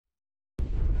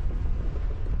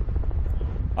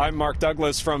I'm Mark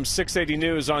Douglas from 680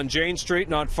 News on Jane Street,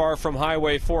 not far from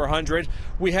Highway 400.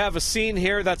 We have a scene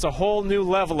here that's a whole new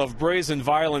level of brazen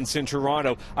violence in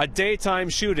Toronto. A daytime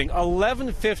shooting,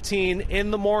 11:15 in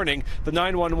the morning. The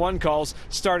 911 calls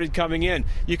started coming in.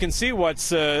 You can see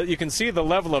the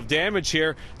level of damage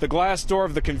here. The glass door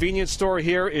of the convenience store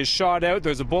here is shot out.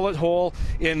 There's a bullet hole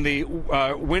in the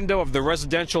window of the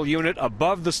residential unit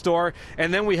above the store,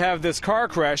 and then we have this car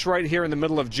crash right here in the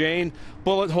middle of Jane.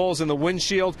 Bullet holes in the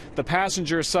windshield. The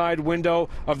passenger side window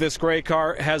of this gray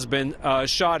car has been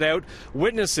shot out.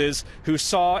 Witnesses who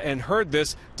saw and heard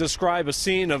this describe a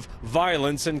scene of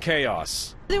violence and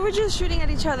chaos. They were just shooting at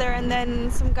each other, and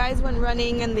then some guys went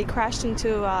running and they crashed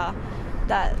into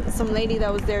some lady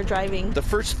that was there driving. The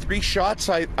first 3 shots,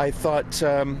 I thought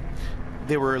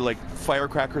they were like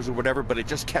firecrackers or whatever, but it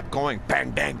just kept going. Bang,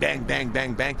 bang, bang, bang,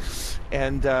 bang, bang.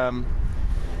 And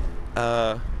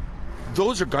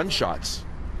those are gunshots,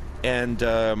 and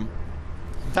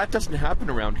that doesn't happen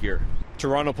around here.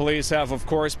 Toronto police have, of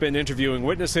course, been interviewing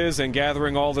witnesses and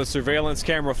gathering all the surveillance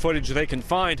camera footage they can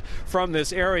find from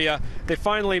this area. They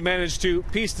finally managed to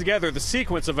piece together the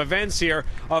sequence of events here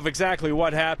of exactly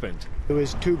what happened. There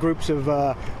was 2 groups of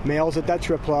males at that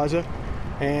strip plaza,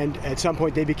 and at some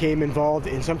point they became involved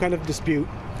in some kind of dispute.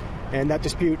 And that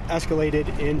dispute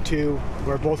escalated into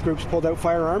where both groups pulled out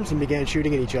firearms and began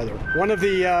shooting at each other. One of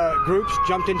the groups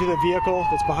jumped into the vehicle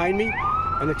that's behind me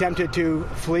and attempted to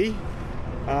flee.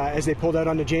 As they pulled out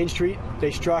onto Jane Street,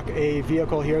 they struck a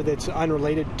vehicle here that's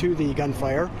unrelated to the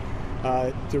gunfire.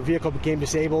 Their vehicle became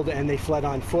disabled and they fled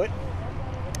on foot.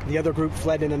 The other group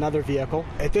fled in another vehicle.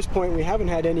 At this point, we haven't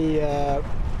had any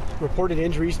reported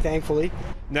injuries, thankfully.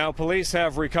 Now, police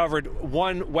have recovered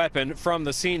 1 weapon from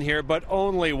the scene here, but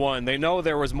only one. They know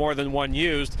there was more than one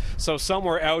used, so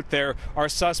somewhere out there are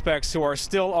suspects who are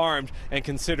still armed and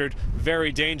considered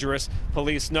very dangerous.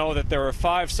 Police know that there are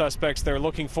 5 suspects they're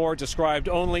looking for, described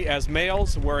only as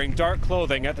males wearing dark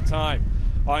clothing at the time.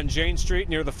 On Jane Street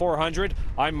near the 400,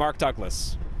 I'm Mark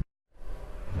Douglas.